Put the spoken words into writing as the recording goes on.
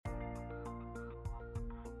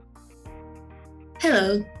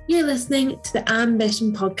Hello, you're listening to the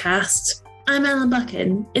Ambition podcast. I'm Ellen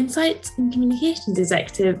Buchan, Insights and Communications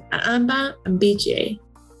Executive at AMBA and BGA.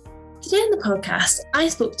 Today on the podcast, I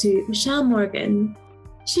spoke to Michelle Morgan.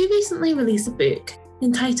 She recently released a book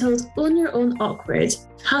entitled Own Your Own Awkward: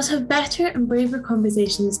 How to Have Better and Braver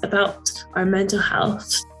Conversations About Our Mental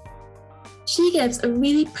Health. She gives a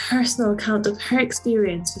really personal account of her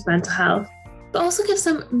experience with mental health, but also gives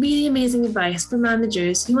some really amazing advice for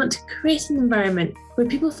managers who want to create an environment where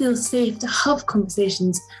people feel safe to have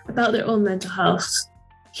conversations about their own mental health.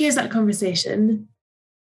 Here's that conversation.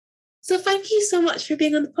 So thank you so much for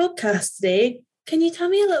being on the podcast today. Can you tell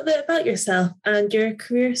me a little bit about yourself and your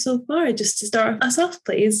career so far, just to start us off,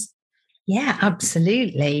 please? Yeah,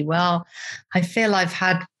 absolutely. Well, I feel I've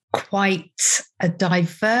had quite a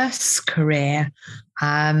diverse career,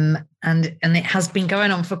 and it has been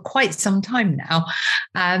going on for quite some time now.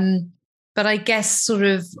 But I guess sort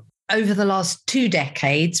of over the last 2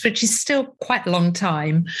 decades, which is still quite a long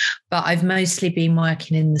time, but I've mostly been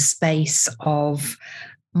working in the space of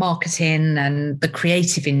marketing and the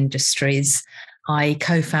creative industries. I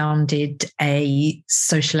co-founded a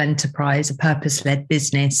social enterprise, a purpose-led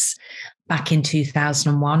business back in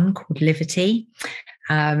 2001 called Liberty,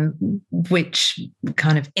 which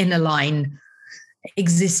kind of in a line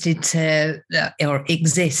exists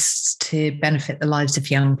to benefit the lives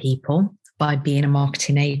of young people by being a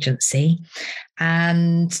marketing agency.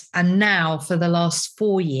 And now for the last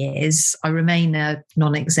 4 years, I remain a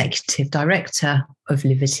non-executive director of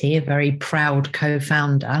Liberty, a very proud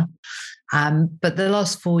co-founder. But the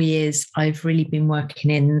last 4 years, I've really been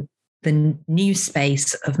working in the new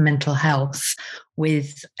space of mental health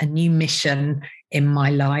with a new mission in my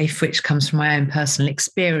life, which comes from my own personal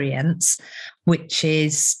experience, which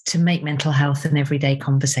is to make mental health an everyday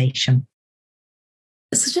conversation.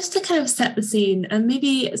 So just to kind of set the scene and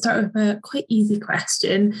maybe start with a quite easy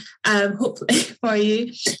question, hopefully for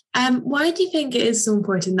you. Why do you think it is so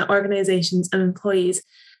important that organisations and employees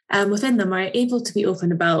within them are able to be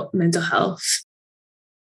open about mental health?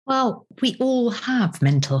 Well, we all have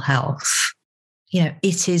mental health.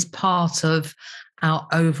 It is part of our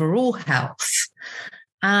overall health.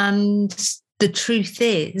 And the truth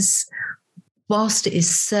is, whilst it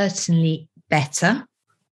is certainly better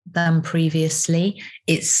than previously,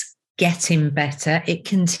 it's getting better. It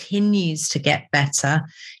continues to get better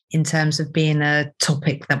in terms of being a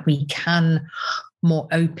topic that we can more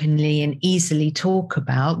openly and easily talk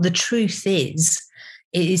about. The truth is,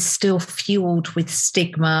 it is still fueled with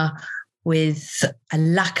stigma, with a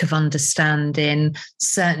lack of understanding,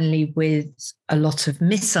 certainly with a lot of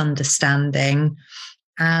misunderstanding.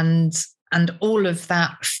 And all of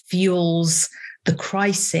that fuels the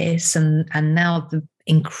crisis and now the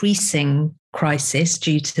increasing crisis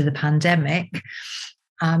due to the pandemic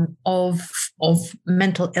of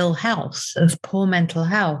mental ill health, of poor mental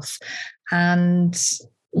health. And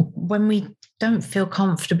when we don't feel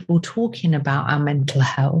comfortable talking about our mental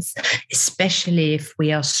health, especially if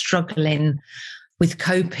we are struggling with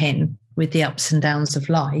coping with the ups and downs of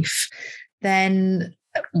life, then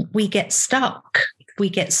we get stuck. We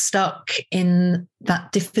get stuck in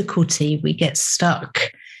that difficulty. We get stuck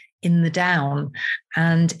in the down.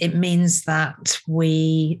 And it means that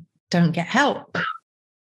we don't get help.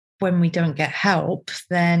 When we don't get help,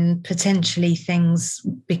 then potentially things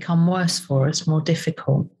become worse for us, more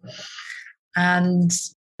difficult. And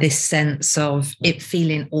this sense of it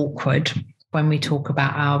feeling awkward when we talk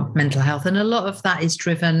about our mental health. And a lot of that is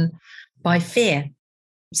driven by fear.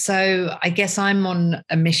 So I guess I'm on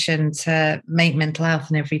a mission to make mental health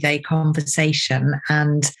an everyday conversation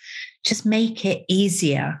and just make it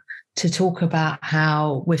easier to talk about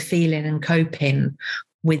how we're feeling and coping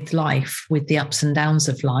with life, with the ups and downs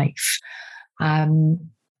of life. And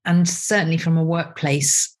certainly from a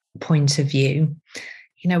workplace point of view,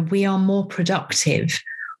 we are more productive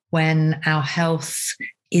when our health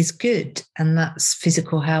is good, and that's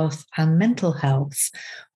physical health and mental health.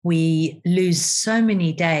 We lose so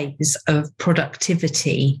many days of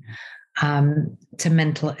productivity to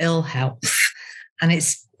mental ill health, and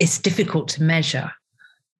it's difficult to measure,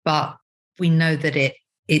 but we know that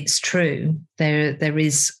it's true. There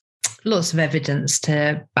is lots of evidence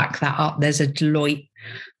to back that up. There's a Deloitte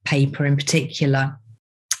paper in particular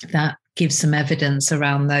that gives some evidence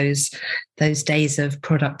around those days of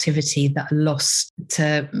productivity that are lost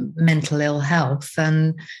to mental ill health.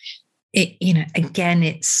 And again,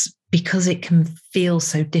 it's because it can feel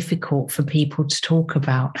so difficult for people to talk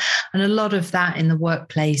about. And a lot of that in the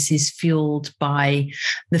workplace is fueled by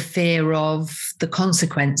the fear of the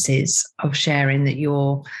consequences of sharing that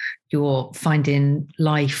you're finding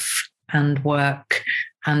life and work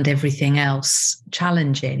and everything else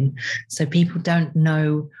challenging. So people don't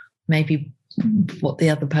know maybe what the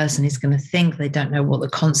other person is going to think. They don't know what the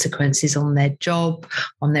consequences on their job,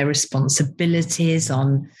 on their responsibilities,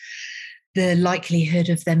 on the likelihood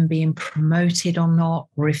of them being promoted or not,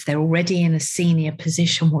 or if they're already in a senior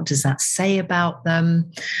position, what does that say about them?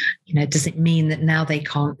 Does it mean that now they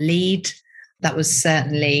can't lead? That was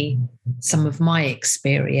certainly some of my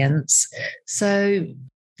experience. So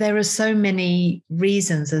there are so many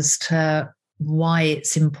reasons as to why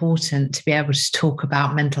it's important to be able to talk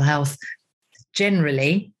about mental health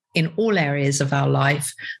generally in all areas of our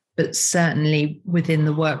life, but certainly within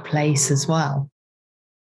the workplace as well.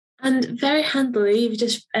 And very handily, you've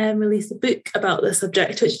just released a book about the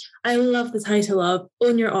subject, which I love the title of,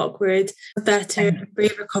 Own Your Awkward, Better,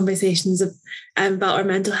 Braver Conversations about Our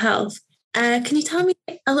Mental Health. Can you tell me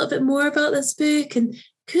a little bit more about this book and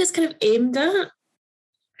who it's kind of aimed at?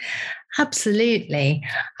 Absolutely.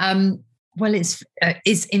 Well,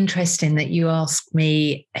 it's interesting that you ask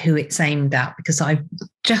me who it's aimed at, because I've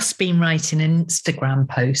just been writing an Instagram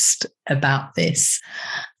post about this.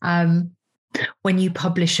 When you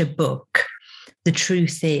publish a book, the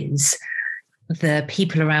truth is the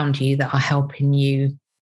people around you that are helping you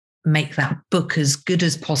make that book as good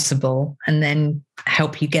as possible and then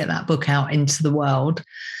help you get that book out into the world,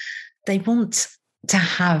 they want to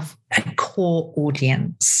have a core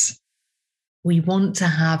audience. We want to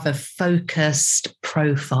have a focused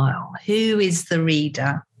profile. Who is the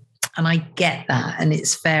reader? And I get that, and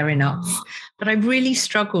it's fair enough. But I really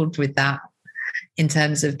struggled with that in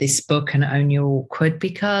terms of this book and Own Your Awkward,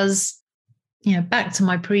 because, back to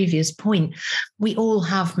my previous point, we all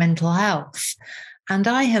have mental health. And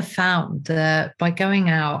I have found that by going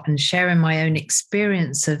out and sharing my own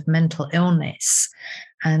experience of mental illness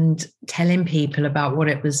and telling people about what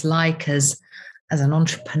it was like as an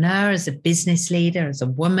entrepreneur, as a business leader, as a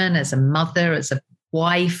woman, as a mother, as a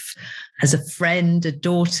wife, as a friend, a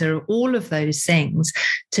daughter, all of those things,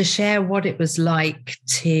 to share what it was like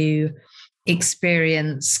to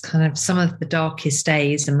experience kind of some of the darkest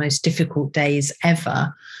days and most difficult days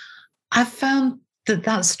ever, I've found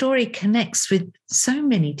that story connects with so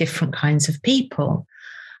many different kinds of people.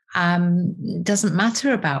 It doesn't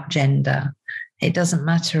matter about gender. It doesn't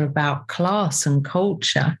matter about class and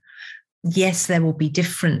culture. Yes, there will be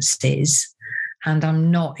differences, and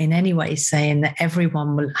I'm not in any way saying that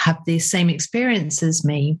everyone will have the same experience as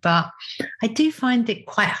me, but I do find it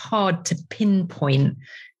quite hard to pinpoint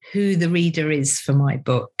who the reader is for my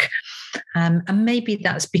book. And maybe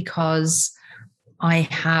that's because I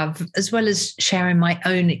have, as well as sharing my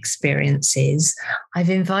own experiences,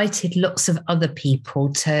 I've invited lots of other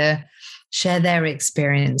people to share their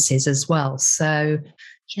experiences as well. So,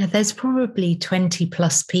 there's probably 20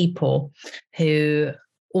 plus people who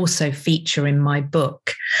also feature in my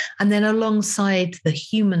book. And then alongside the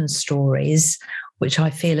human stories, which I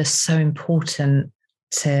feel are so important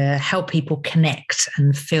to help people connect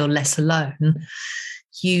and feel less alone,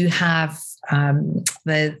 you have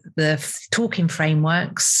the talking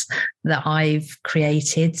frameworks that I've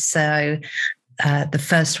created. So the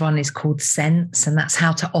first one is called Sense, and that's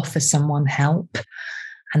how to offer someone help.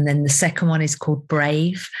 And then the second one is called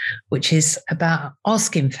Brave, which is about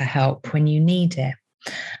asking for help when you need it.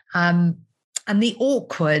 And the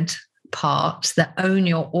awkward part, the Own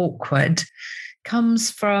Your Awkward,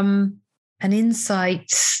 comes from an insight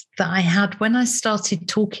that I had when I started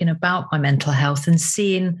talking about my mental health and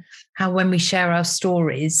seeing how when we share our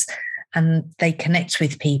stories and they connect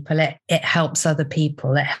with people, it helps other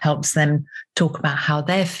people. It helps them talk about how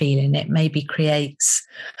they're feeling. It maybe creates,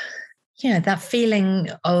 that feeling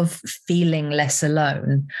of feeling less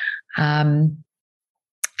alone. And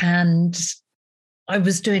I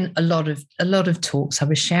was doing a lot of talks. I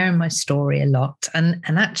was sharing my story a lot. And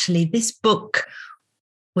actually this book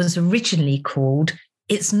was originally called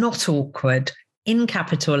It's Not Awkward, in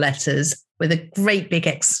capital letters with a great big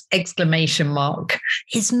exclamation mark.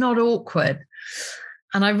 It's not awkward.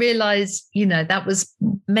 And I realized, that was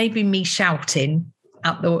maybe me shouting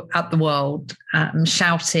at the world,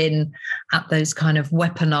 shouting at those kind of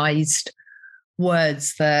weaponized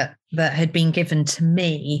words that had been given to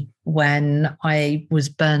me when I was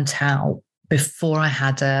burnt out before I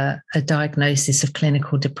had a diagnosis of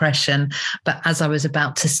clinical depression. But as I was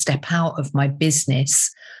about to step out of my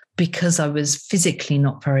business, because I was physically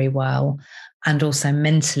not very well and also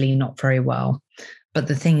mentally not very well. But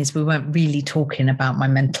the thing is, we weren't really talking about my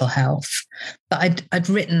mental health. But I'd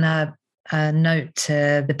written a note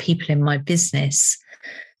to the people in my business,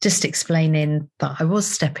 just explaining that I was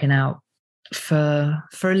stepping out for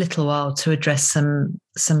a little while to address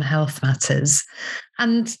some health matters.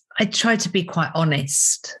 And I tried to be quite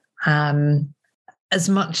honest, as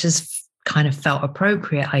much as kind of felt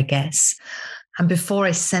appropriate, I guess. And before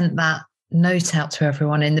I sent that note out to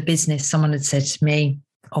everyone in the business, someone had said to me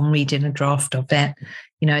on reading a draft of it,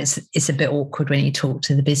 it's a bit awkward when you talk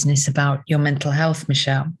to the business about your mental health,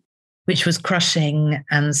 Michelle, which was crushing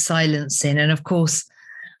and silencing. And of course,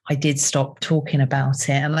 I did stop talking about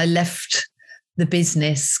it, and I left the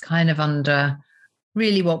business kind of under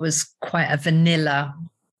really what was quite a vanilla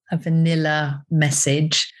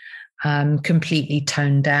message, completely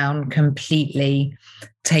toned down, completely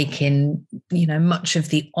taking, much of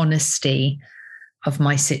the honesty of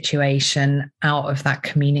my situation out of that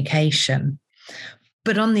communication.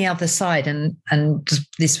 But on the other side, and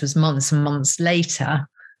this was months and months later,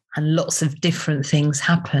 and lots of different things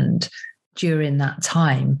happened during that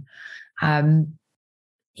time.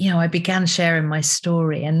 I began sharing my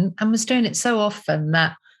story and was doing it so often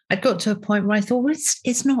that I'd got to a point where I thought, well,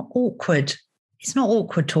 it's not awkward. It's not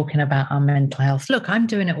awkward talking about our mental health. Look, I'm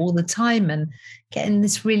doing it all the time and getting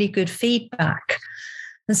this really good feedback.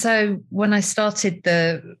 And so when I started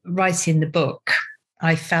writing the book,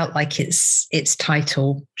 I felt like its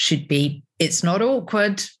title should be "It's Not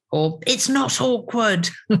Awkward" or "It's Not Awkward,"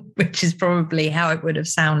 which is probably how it would have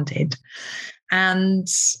sounded. And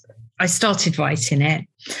I started writing it.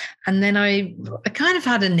 And then I kind of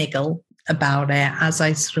had a niggle about it as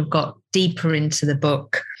I sort of got deeper into the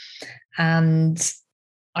book. And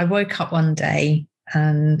I woke up one day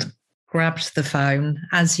and grabbed the phone,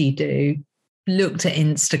 as you do, looked at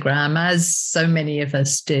Instagram, as so many of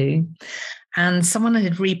us do. And someone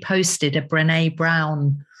had reposted a Brené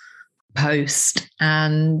Brown post.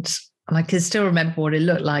 And I can still remember what it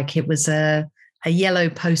looked like. It was a yellow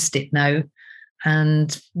Post-it note.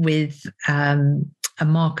 And with a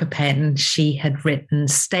marker pen, she had written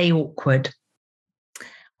 "Stay awkward"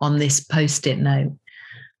 on this Post-it note.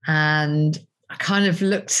 And I kind of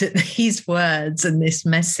looked at these words and this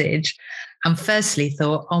message and firstly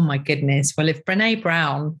thought, oh my goodness, well, if Brené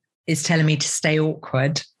Brown is telling me to stay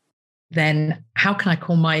awkward, then how can I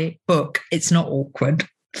call my book "It's Not Awkward"?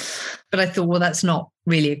 But I thought, well, that's not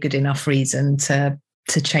really a good enough reason to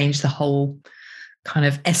change the whole kind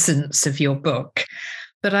of essence of your book.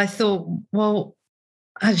 But I thought, well,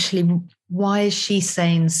 actually, why is she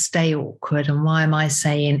saying "stay awkward" and why am I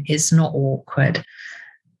saying "it's not awkward"?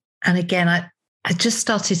 And again, I just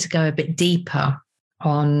started to go a bit deeper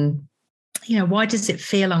on, why does it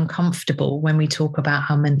feel uncomfortable when we talk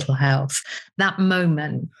about our mental health? That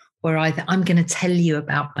moment where either I'm going to tell you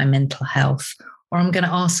about my mental health or I'm going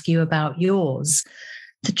to ask you about yours.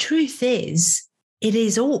 The truth is, it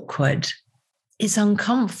is awkward. It's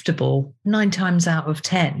uncomfortable 9 times out of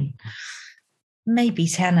 10, maybe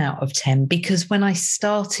 10 out of 10, because when I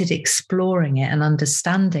started exploring it and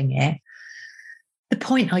understanding it, the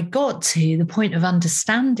point of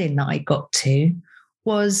understanding that I got to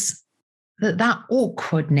was that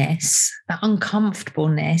awkwardness, that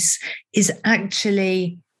uncomfortableness is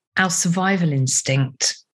actually our survival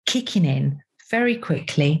instinct kicking in very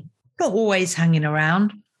quickly, not always hanging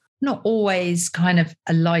around, not always kind of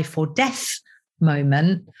a life or death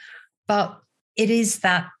moment, but it is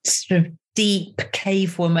that sort of deep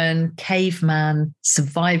cavewoman, caveman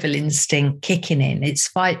survival instinct kicking in. It's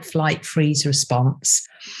fight, flight, freeze response.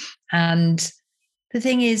 And the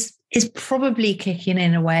thing is, it's probably kicking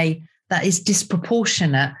in a way that is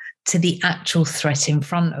disproportionate to the actual threat in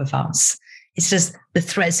front of us. It's just the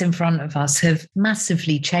threats in front of us have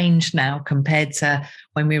massively changed now compared to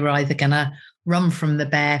when we were either going to run from the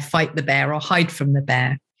bear, fight the bear, or hide from the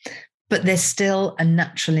bear. But there's still a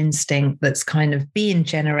natural instinct that's kind of being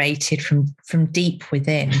generated from deep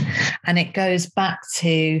within. And it goes back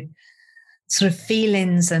to sort of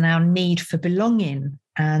feelings and our need for belonging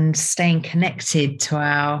and staying connected to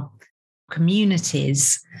our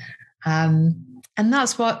communities. And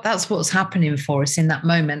that's what's happening for us in that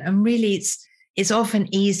moment. And really, it's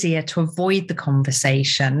often easier to avoid the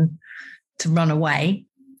conversation, to run away,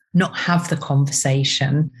 not have the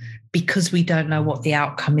conversation, because we don't know what the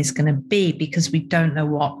outcome is going to be, because we don't know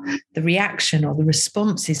what the reaction or the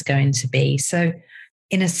response is going to be. So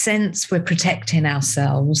in a sense, we're protecting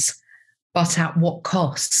ourselves, but at what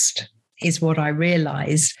cost is what I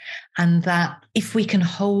realized. And that if we can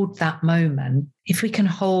hold that moment, if we can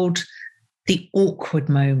hold the awkward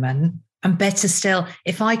moment, and better still,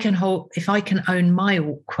 if I can own my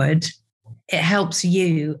awkward, it helps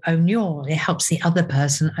you own yours. It helps the other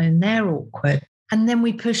person own their awkward. And then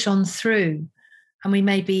we push on through and we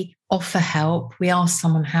maybe offer help. We ask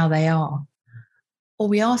someone how they are, or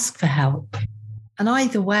we ask for help. And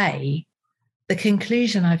either way, the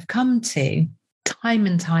conclusion I've come to time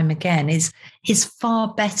and time again, is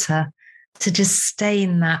far better to just stay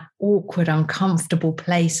in that awkward, uncomfortable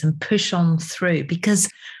place and push on through. Because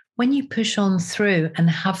when you push on through and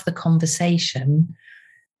have the conversation,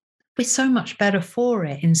 we're so much better for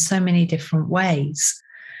it in so many different ways.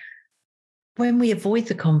 When we avoid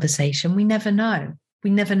the conversation, we never know. We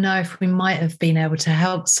never know if we might have been able to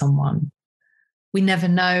help someone. We never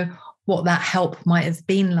know what that help might have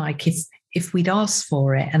been like if we'd asked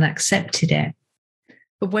for it and accepted it.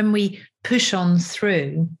 But when we push on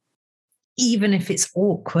through, even if it's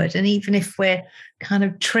awkward and even if we're kind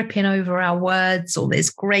of tripping over our words or there's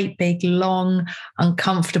great big, long,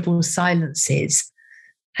 uncomfortable silences,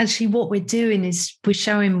 actually what we're doing is we're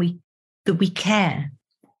showing that we care.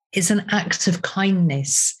 It's an act of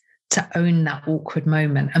kindness to own that awkward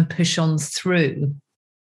moment and push on through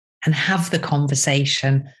and have the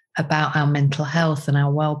conversation about our mental health and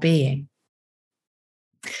our well-being.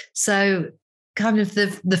 So kind of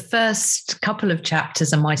the first couple of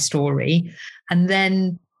chapters are my story, and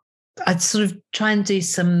then I'd sort of try and do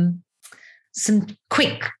some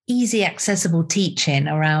quick, easy, accessible teaching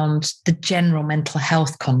around the general mental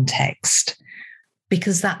health context,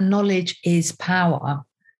 because that knowledge is power.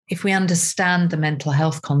 If we understand the mental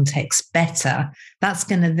health context better, that's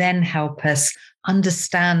going to then help us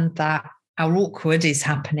understand that our awkward is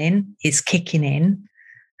happening, it's kicking in.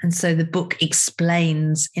 And so the book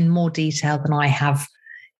explains in more detail than I have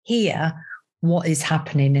here what is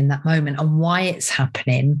happening in that moment and why it's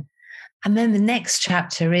happening. And then the next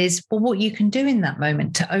chapter is, well, what you can do in that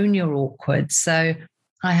moment to own your awkward. So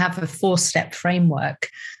I have a 4-step framework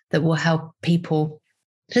that will help people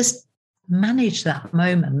just manage that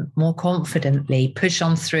moment more confidently, push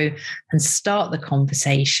on through and start the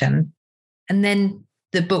conversation. And then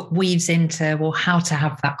the book weaves into, well, how to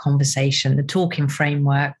have that conversation, the talking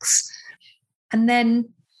frameworks, and then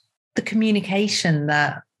the communication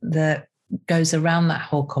that goes around that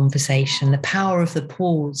whole conversation, the power of the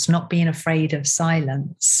pause, not being afraid of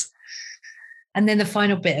silence. And then the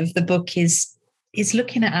final bit of the book is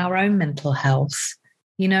looking at our own mental health,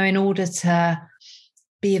 in order to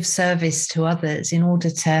be of service to others, in order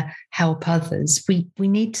to help others. We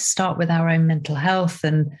need to start with our own mental health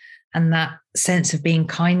and that sense of being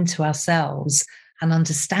kind to ourselves and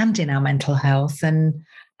understanding our mental health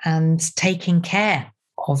and taking care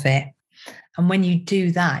of it. And when you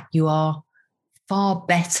do that, you are far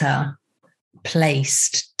better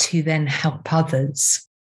placed to then help others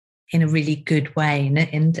in a really good way,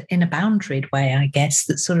 in a boundaried way, I guess,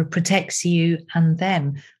 that sort of protects you and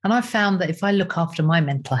them. And I've found that if I look after my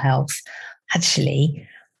mental health, actually,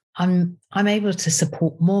 I'm able to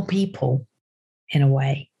support more people in a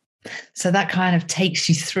way. So that kind of takes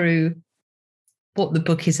you through what the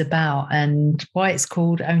book is about and why it's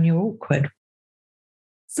called Own Your Awkward.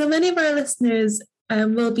 So many of our listeners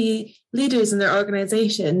will be leaders in their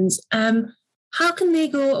organisations. How can they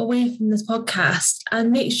go away from this podcast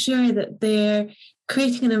and make sure that they're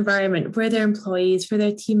creating an environment where their employees, for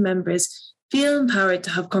their team members, feel empowered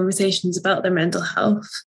to have conversations about their mental health?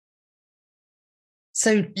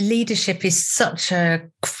 So leadership is such a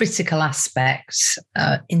critical aspect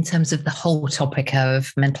in terms of the whole topic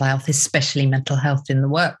of mental health, especially mental health in the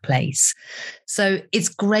workplace. So it's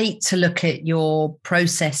great to look at your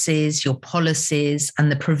processes, your policies, and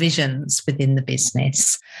the provisions within the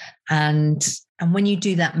business. And when you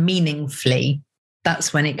do that meaningfully,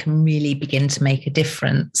 that's when it can really begin to make a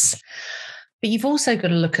difference. But you've also got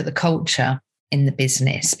to look at the culture in the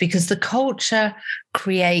business, because the culture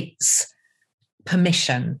creates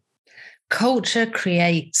permission. Culture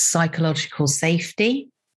creates psychological safety.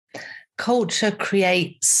 Culture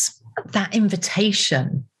creates that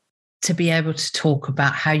invitation to be able to talk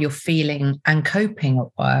about how you're feeling and coping at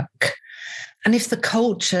work. And if the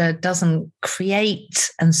culture doesn't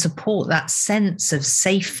create and support that sense of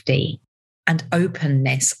safety and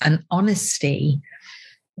openness and honesty,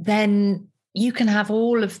 then you can have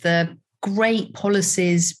all of the great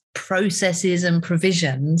policies, processes, and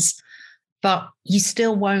provisions, but you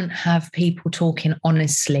still won't have people talking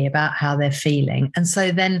honestly about how they're feeling. And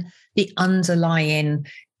so then the underlying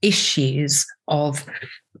issues of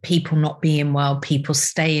people not being well, people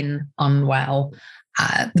staying unwell,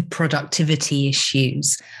 the productivity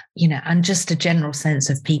issues, and just a general sense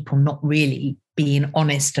of people not really being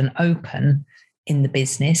honest and open in the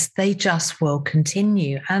business, they just will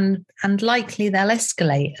continue and likely they'll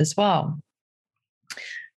escalate as well.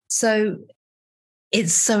 So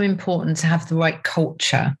it's so important to have the right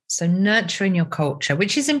culture. So nurturing your culture,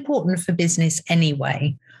 which is important for business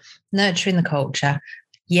anyway, nurturing the culture.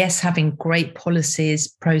 Yes, having great policies,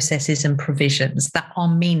 processes, and provisions that are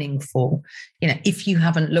meaningful. If you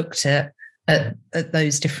haven't looked at at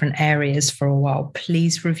those different areas for a while,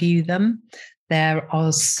 please review them. There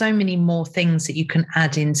are so many more things that you can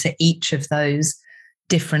add into each of those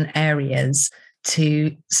different areas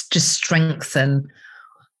to just strengthen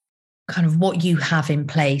kind of what you have in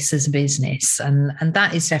place as a business. And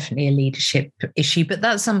that is definitely a leadership issue, but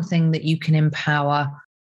that's something that you can empower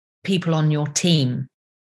people on your team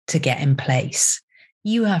to get in place.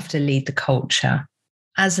 You have to lead the culture.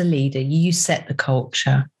 As a leader, you set the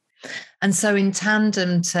culture. And so in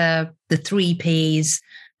tandem to the 3 Ps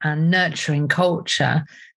and nurturing culture,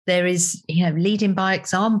 there is, leading by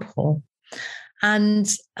example.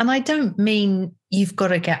 And I don't mean you've got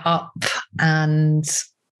to get up and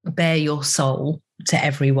bare your soul to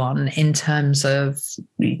everyone in terms of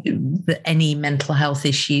any mental health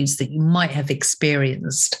issues that you might have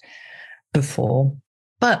experienced before.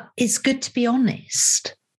 But it's good to be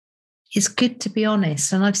honest. It's good to be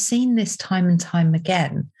honest. And I've seen this time and time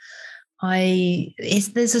again.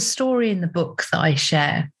 There's a story in the book that I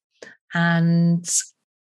share, and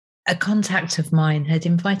a contact of mine had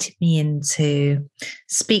invited me in to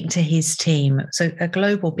speak to his team. So a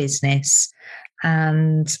global business,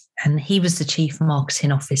 and he was the chief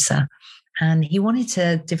marketing officer, and he wanted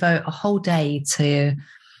to devote a whole day to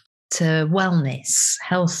wellness,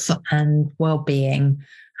 health and well-being,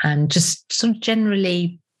 and just sort of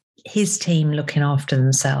generally his team looking after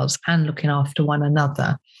themselves and looking after one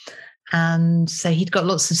another. And so he'd got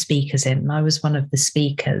lots of speakers in, and I was one of the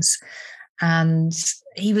speakers. And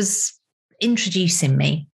he was introducing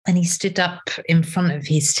me, and he stood up in front of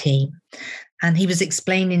his team, and he was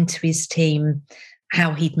explaining to his team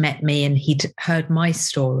how he'd met me and he'd heard my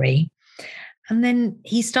story. And then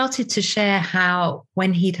he started to share how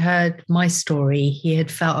when he'd heard my story, he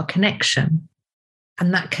had felt a connection.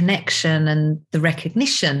 And that connection and the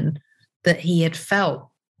recognition that he had felt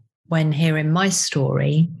when hearing my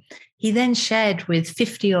story, he then shared with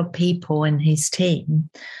 50 odd people in his team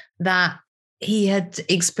that he had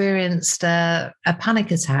experienced a panic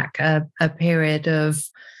attack, a period of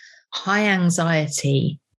high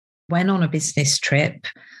anxiety, went on a business trip,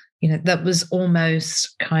 that was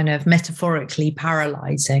almost kind of metaphorically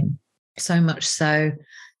paralyzing, so much so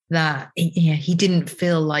that he didn't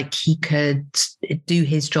feel like he could do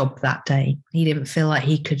his job that day. He didn't feel like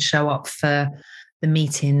he could show up for the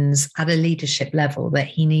meetings at a leadership level that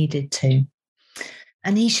he needed to.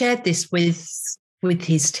 And he shared this with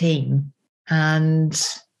his team, and,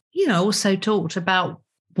 also talked about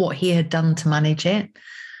what he had done to manage it,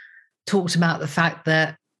 talked about the fact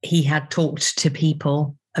that he had talked to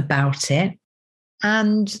people about it,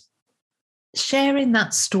 and sharing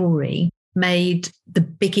that story made the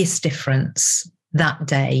biggest difference that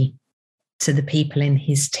day to the people in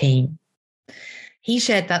his team. He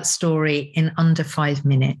shared that story in under 5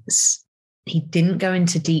 minutes. He didn't go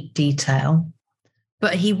into deep detail,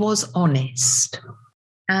 but he was honest.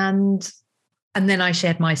 And then I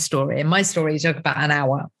shared my story, and my story took about an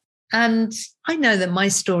hour. And I know that my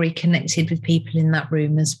story connected with people in that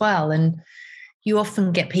room as well. And you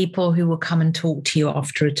often get people who will come and talk to you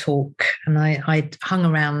after a talk. And I hung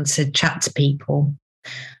around to chat to people.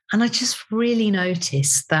 And I just really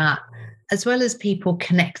noticed that as well as people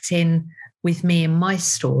connecting with me and my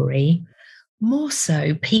story, more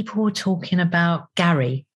so people were talking about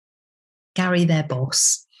Gary, their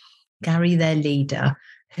boss, Gary, their leader,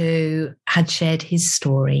 who had shared his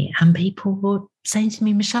story. And people were saying to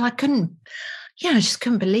me, Michelle, I just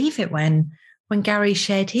couldn't believe it when Gary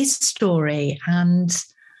shared his story. And,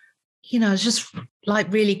 I was just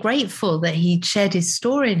like really grateful that he'd shared his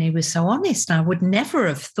story and he was so honest. And I would never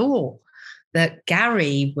have thought that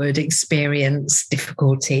Gary would experience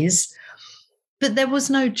difficulties, but there was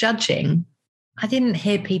no judging. I didn't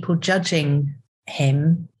hear people judging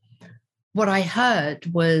him. What I heard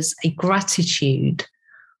was a gratitude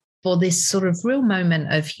for this sort of real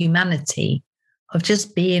moment of humanity, of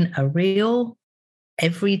just being a real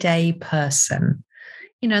everyday person.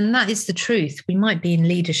 And that is the truth. We might be in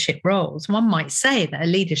leadership roles. One might say that a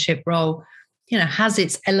leadership role, has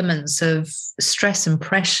its elements of stress and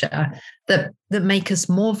pressure that make us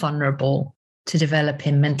more vulnerable to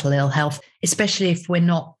developing mental ill health, especially if we're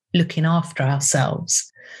not looking after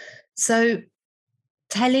ourselves. So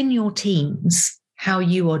telling your teams how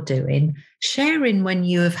you are doing, sharing when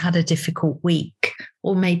you have had a difficult week,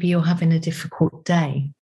 or maybe you're having a difficult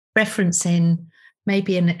day, referencing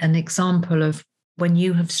maybe an example of when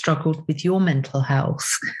you have struggled with your mental health.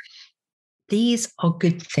 These are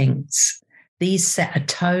good things. These set a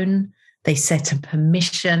tone, they set a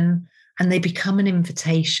permission, and they become an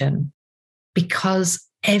invitation. Because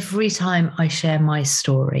every time I share my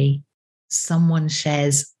story, someone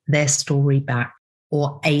shares their story back.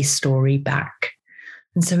 or a story back.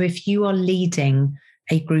 And so if you are leading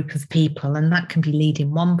a group of people, and that can be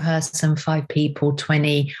leading one person, 5 people,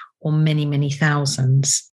 20, or many, many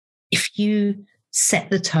thousands, if you set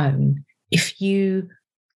the tone, if you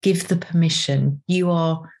give the permission, you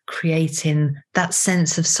are creating that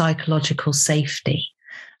sense of psychological safety.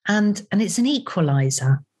 And it's an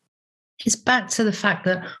equalizer. It's back to the fact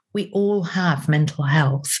that we all have mental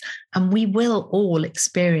health and we will all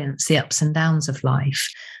experience the ups and downs of life,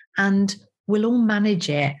 and we'll all manage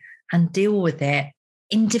it and deal with it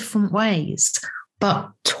in different ways.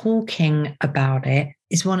 But talking about it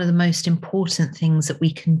is one of the most important things that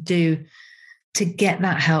we can do to get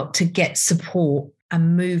that help, to get support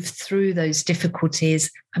and move through those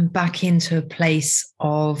difficulties and back into a place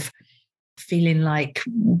of feeling like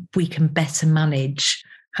we can better manage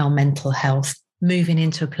our mental health, moving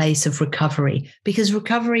into a place of recovery, because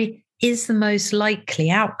recovery is the most likely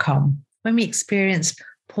outcome. When we experience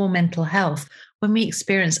poor mental health, when we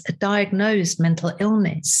experience a diagnosed mental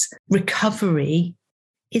illness, recovery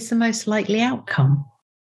is the most likely outcome.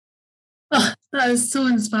 Oh, that is so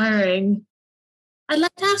inspiring. I'd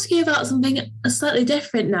like to ask you about something slightly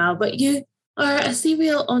different now, but you are a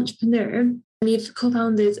serial entrepreneur and you've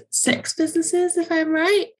co-founded 6 businesses, if I'm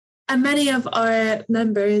right. And many of our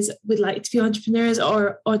members would like to be entrepreneurs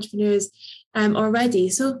or entrepreneurs already.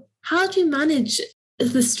 So how do you manage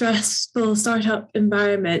the stressful startup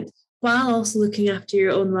environment while also looking after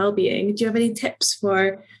your own well-being? Do you have any tips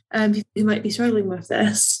for people who might be struggling with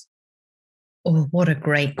this? Oh, what a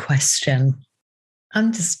great question.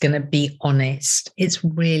 I'm just going to be honest. It's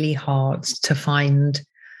really hard to find,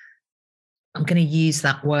 I'm going to use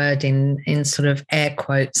that word in sort of air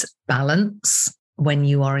quotes, balance when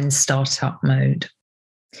you are in startup mode.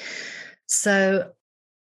 So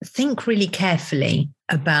think really carefully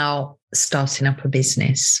about starting up a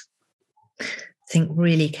business. Think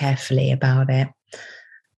really carefully about it.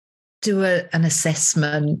 Do an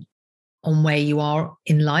assessment on where you are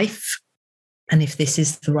in life and if this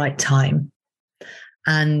is the right time.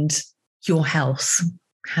 And your health.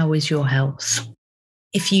 How is your health?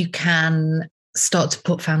 If you can start to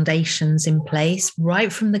put foundations in place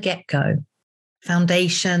right from the get-go,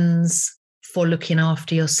 foundations for looking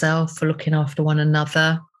after yourself, for looking after one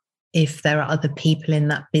another, if there are other people in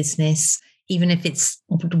that business, even if it's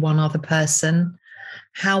one other person,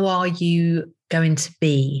 how are you going to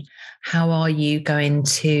be? How are you going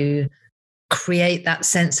to create that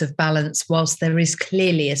sense of balance whilst there is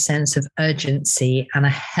clearly a sense of urgency and a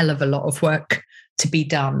hell of a lot of work to be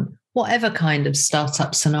done? Whatever kind of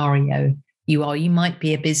startup scenario you are, you might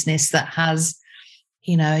be a business that has,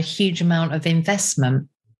 a huge amount of investment.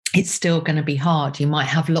 It's still going to be hard. You might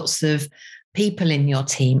have lots of people in your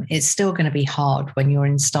team. It's still going to be hard when you're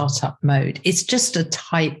in startup mode. It's just a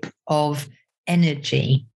type of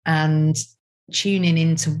energy, and tuning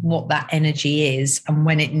into what that energy is and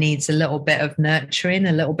when it needs a little bit of nurturing,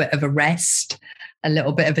 a little bit of a rest, a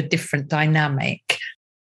little bit of a different dynamic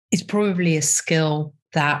is probably a skill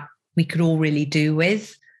that we could all really do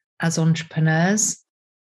with as entrepreneurs.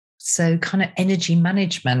 So kind of energy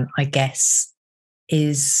management, I guess,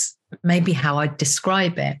 is maybe how I'd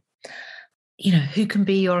describe it. Who can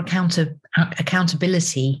be your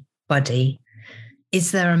accountability buddy?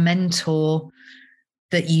 Is there a mentor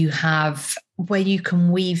that you have where you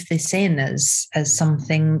can weave this in as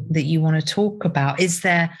something that you want to talk about? Is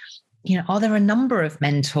there, are there a number of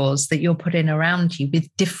mentors that you're putting around you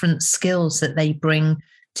with different skills that they bring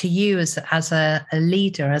to you as a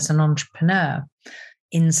leader, as an entrepreneur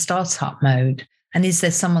in startup mode? And is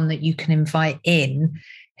there someone that you can invite in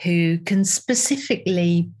who can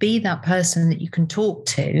specifically be that person that you can talk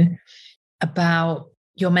to about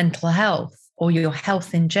your mental health or your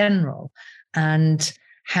health in general, and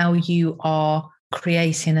how you are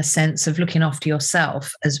creating a sense of looking after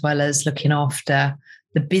yourself as well as looking after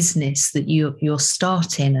the business that you're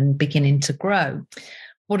starting and beginning to grow?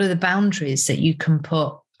 What are the boundaries that you can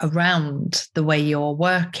put around the way you're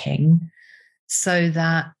working so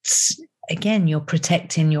that, again, you're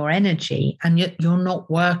protecting your energy and you're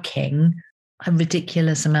not working a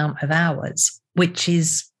ridiculous amount of hours, which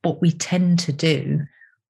is what we tend to do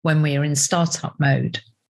when we're in startup mode?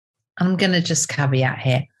 I'm going to just caveat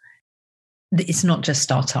here. It's not just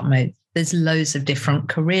startup mode. There's loads of different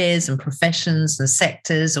careers and professions and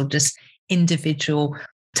sectors, or just individual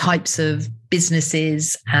types of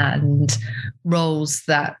businesses and roles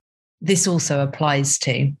that this also applies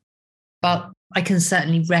to. But I can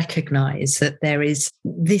certainly recognize that there is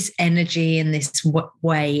this energy and this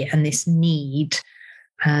way and this need,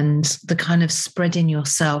 and the kind of spreading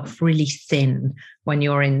yourself really thin when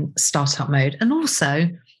you're in startup mode. And also,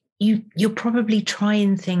 you're probably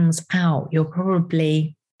trying things out. You're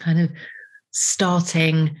probably kind of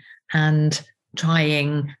starting and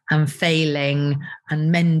trying and failing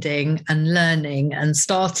and mending and learning and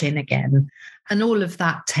starting again. And all of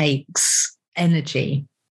that takes energy,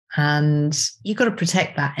 and you've got to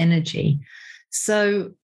protect that energy.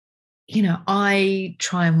 So, I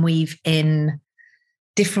try and weave in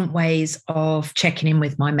different ways of checking in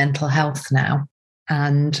with my mental health now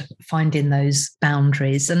and finding those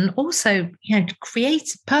boundaries, and also,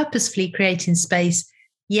 purposefully creating space.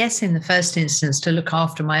 Yes, in the first instance, to look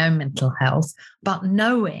after my own mental health, but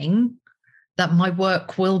knowing that my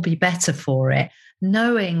work will be better for it,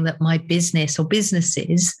 knowing that my business or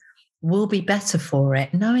businesses will be better for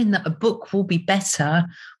it, knowing that a book will be better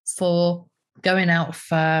for going out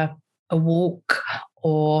for a walk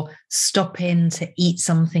or stopping to eat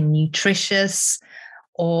something nutritious,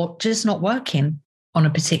 or just not working on a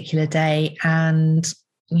particular day and,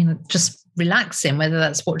 just relaxing, whether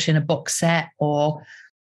that's watching a box set or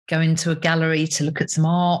going to a gallery to look at some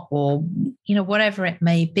art, or, whatever it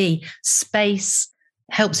may be. Space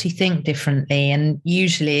helps you think differently. And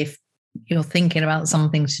usually if you're thinking about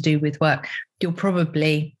something to do with work, you'll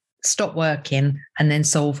probably stop working and then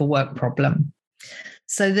solve a work problem.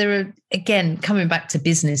 So there are, again, coming back to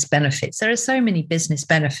business benefits, there are so many business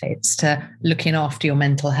benefits to looking after your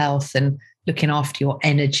mental health and looking after your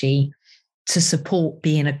energy to support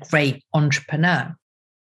being a great entrepreneur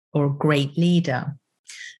or a great leader.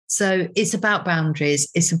 So it's about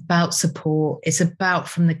boundaries, it's about support, it's about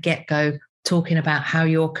from the get-go talking about how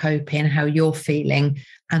you're coping, how you're feeling,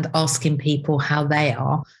 and asking people how they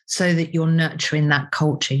are, so that you're nurturing that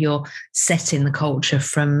culture, you're setting the culture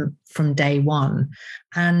from day one,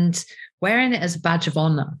 and wearing it as a badge of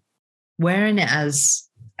honor, wearing it as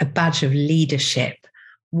a badge of leadership,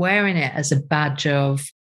 wearing it as a badge of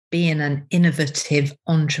being an innovative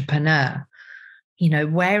entrepreneur.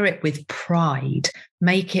 Wear it with pride,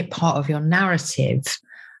 make it part of your narrative.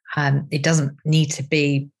 It doesn't need to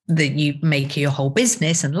be that you make your whole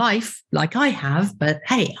business and life like I have, but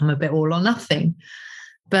hey, I'm a bit all or nothing.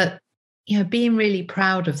 But, being really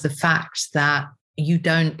proud of the fact that you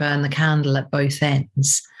don't burn the candle at both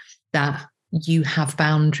ends, that you have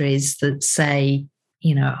boundaries that say,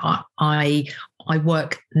 I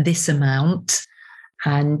work this amount.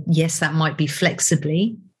 And yes, that might be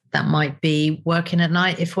flexibly. That might be working at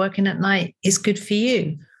night if working at night is good for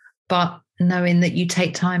you. But knowing that you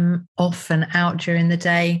take time off and out during the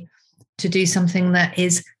day to do something that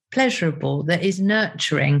is pleasurable, that is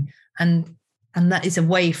nurturing, and that is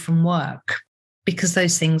away from work. Because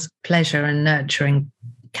those things, pleasure and nurturing,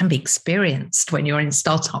 can be experienced when you're in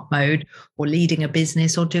startup mode or leading a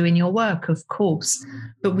business or doing your work, of course.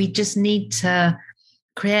 But we just need to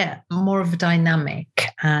create more of a dynamic,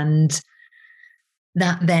 and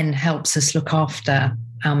that then helps us look after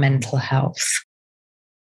our mental health.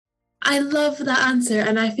 I love that answer,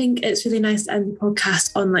 and I think it's really nice to end the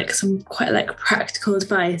podcast on some quite practical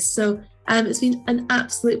advice. So it's been an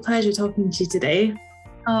absolute pleasure talking to you today.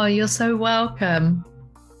 Oh, you're so welcome.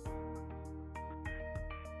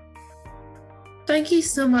 Thank you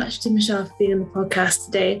so much to Michelle for being on the podcast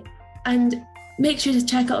today, and make sure to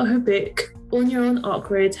check out her book, Own Your Own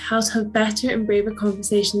Awkward: How to Have Better and Braver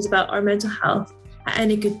Conversations About Our Mental Health, at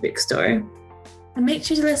any good bookstore. And make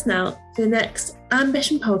sure to listen out for the next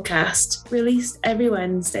Ambition podcast, released every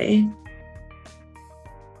Wednesday.